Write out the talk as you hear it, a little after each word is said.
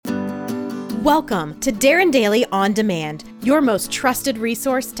Welcome to Darren Daily On Demand, your most trusted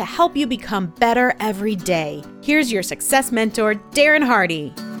resource to help you become better every day. Here's your success mentor, Darren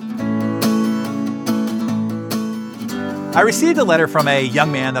Hardy. I received a letter from a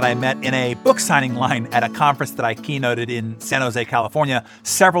young man that I met in a book signing line at a conference that I keynoted in San Jose, California,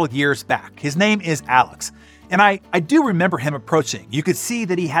 several years back. His name is Alex, and I do remember him approaching. You could see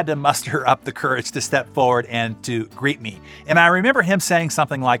that he had to muster up the courage to step forward and to greet me. And I remember him saying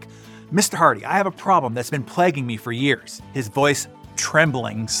something like, "Mr. Hardy, I have a problem that's been plaguing me for years." His voice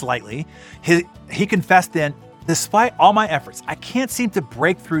trembling slightly. He confessed then, "Despite all my efforts, I can't seem to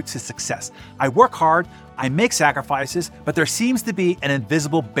break through to success. I work hard, I make sacrifices, but there seems to be an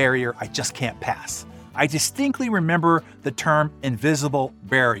invisible barrier I just can't pass." I distinctly remember the term invisible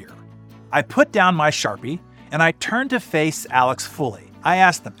barrier. I put down my Sharpie and I turned to face Alex fully. I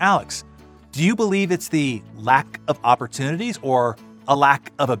asked him, "Alex, do you believe it's the lack of opportunities or a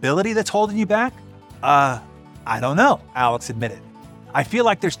lack of ability that's holding you back?" I don't know," Alex admitted. "I feel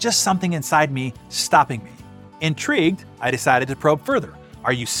like there's just something inside me stopping me." Intrigued, I decided to probe further.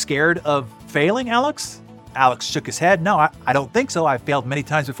 "Are you scared of failing, Alex?" Alex shook his head. "No, I don't think so. I've failed many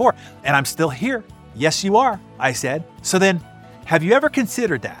times before, and I'm still here." "Yes, you are," I said. "So then, have you ever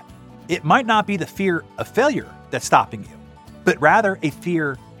considered that it might not be the fear of failure that's stopping you, but rather a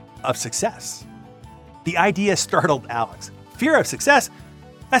fear of success?" The idea startled Alex. "Fear of success?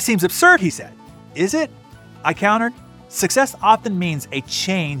 That seems absurd," he said. "Is it?" I countered. "Success often means a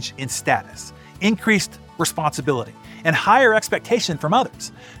change in status, increased responsibility, and higher expectation from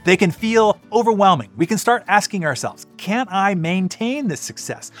others. They can feel overwhelming. We can start asking ourselves, can I maintain this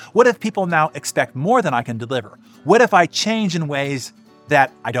success? What if people now expect more than I can deliver? What if I change in ways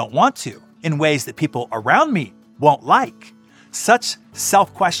that I don't want to, in ways that people around me won't like?" Such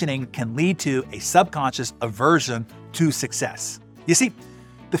self-questioning can lead to a subconscious aversion to success. You see,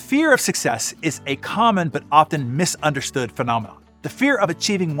 the fear of success is a common but often misunderstood phenomenon. The fear of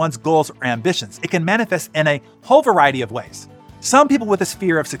achieving one's goals or ambitions. It can manifest in a whole variety of ways. Some people with this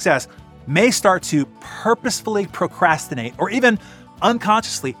fear of success may start to purposefully procrastinate or even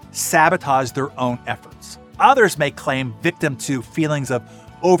unconsciously sabotage their own efforts. Others may claim victim to feelings of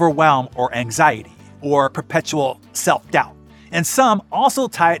overwhelm or anxiety or perpetual self-doubt. And some also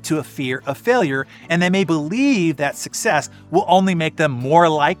tie it to a fear of failure, and they may believe that success will only make them more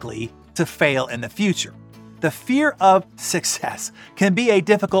likely to fail in the future. The fear of success can be a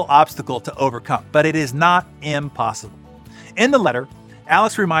difficult obstacle to overcome, but it is not impossible. In the letter,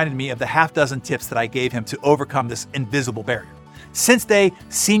 Alex reminded me of the half dozen tips that I gave him to overcome this invisible barrier. Since they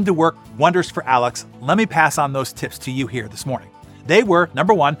seem to work wonders for Alex, let me pass on those tips to you here this morning. They were,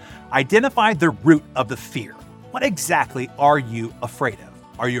 number one, identify the root of the fear. What exactly are you afraid of?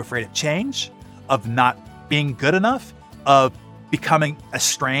 Are you afraid of change? Of not being good enough? Of becoming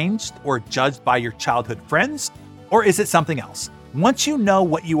estranged or judged by your childhood friends? Or is it something else? Once you know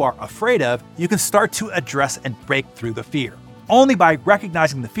what you are afraid of, you can start to address and break through the fear. Only by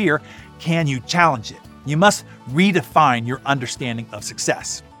recognizing the fear can you challenge it. You must redefine your understanding of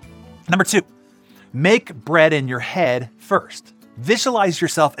success. Number two, make bread in your head first. Visualize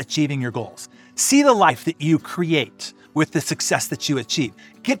yourself achieving your goals. See the life that you create with the success that you achieve.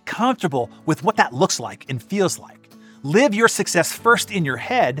 Get comfortable with what that looks like and feels like. Live your success first in your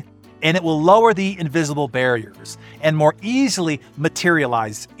head, and it will lower the invisible barriers and more easily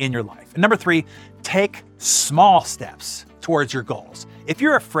materialize in your life. And number three, take small steps towards your goals. If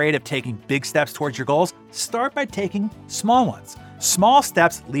you're afraid of taking big steps towards your goals, start by taking small ones. Small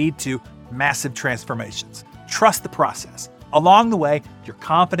steps lead to massive transformations. Trust the process. Along the way, your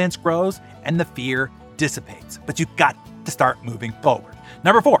confidence grows and the fear dissipates, but you've got to start moving forward.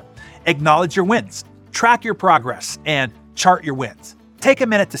 Number four, acknowledge your wins. Track your progress and chart your wins. Take a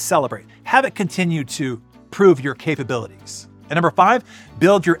minute to celebrate. Have it continue to prove your capabilities. And number five,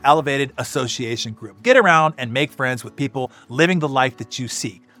 build your elevated association group. Get around and make friends with people living the life that you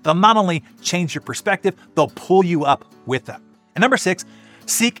seek. They'll not only change your perspective, they'll pull you up with them. And number six,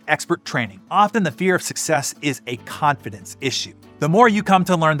 seek expert training. Often the fear of success is a confidence issue. The more you come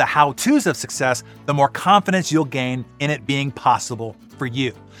to learn the how-tos of success, the more confidence you'll gain in it being possible for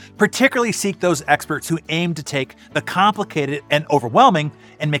you. Particularly seek those experts who aim to take the complicated and overwhelming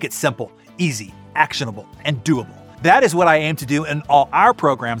and make it simple, easy, actionable, and doable. That is what I aim to do in all our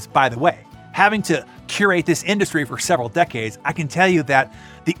programs, by the way. Having to curate this industry for several decades, I can tell you that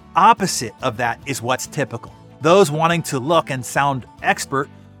the opposite of that is what's typical. Those wanting to look and sound expert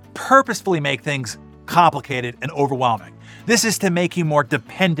purposefully make things complicated and overwhelming. This is to make you more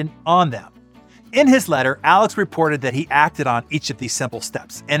dependent on them. In his letter, Alex reported that he acted on each of these simple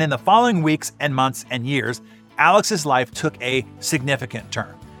steps, and in the following weeks and months and years, Alex's life took a significant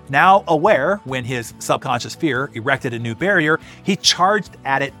turn. Now aware, when his subconscious fear erected a new barrier, he charged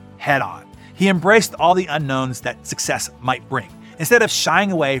at it head on. He embraced all the unknowns that success might bring. Instead of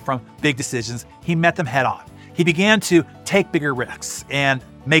shying away from big decisions, he met them head on. He began to take bigger risks and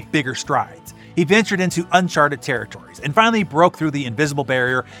make bigger strides. He ventured into uncharted territories and finally broke through the invisible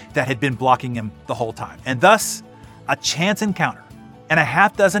barrier that had been blocking him the whole time. And thus, a chance encounter and a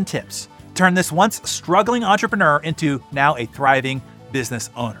half dozen tips turned this once struggling entrepreneur into now a thriving business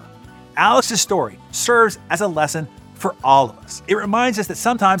owner. Alex's story serves as a lesson for all of us. It reminds us that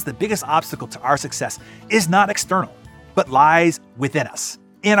sometimes the biggest obstacle to our success is not external, but lies within us,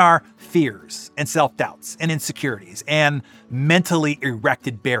 in our fears and self-doubts and insecurities and mentally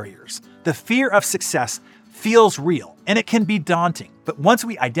erected barriers. The fear of success feels real and it can be daunting, but once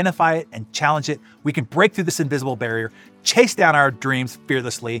we identify it and challenge it, we can break through this invisible barrier, chase down our dreams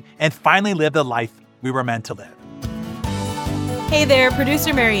fearlessly, and finally live the life we were meant to live. Hey there,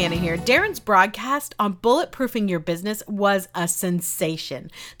 producer Mariana here. Darren's broadcast on bulletproofing your business was a sensation.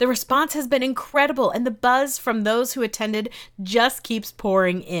 The response has been incredible, and the buzz from those who attended just keeps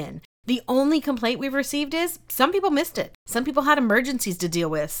pouring in. The only complaint we've received is some people missed it. Some people had emergencies to deal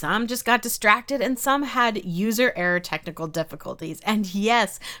with, some just got distracted, and some had user error technical difficulties. And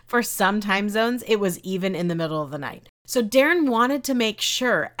yes, for some time zones, it was even in the middle of the night. So Darren wanted to make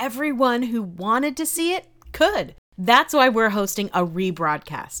sure everyone who wanted to see it could. That's why we're hosting a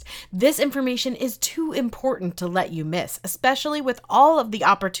rebroadcast. This information is too important to let you miss, especially with all of the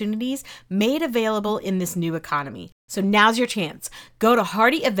opportunities made available in this new economy. So now's your chance. Go to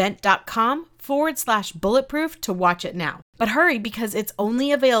hardyevent.com/bulletproof to watch it now. But hurry, because it's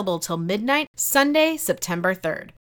only available till midnight, Sunday, September 3rd.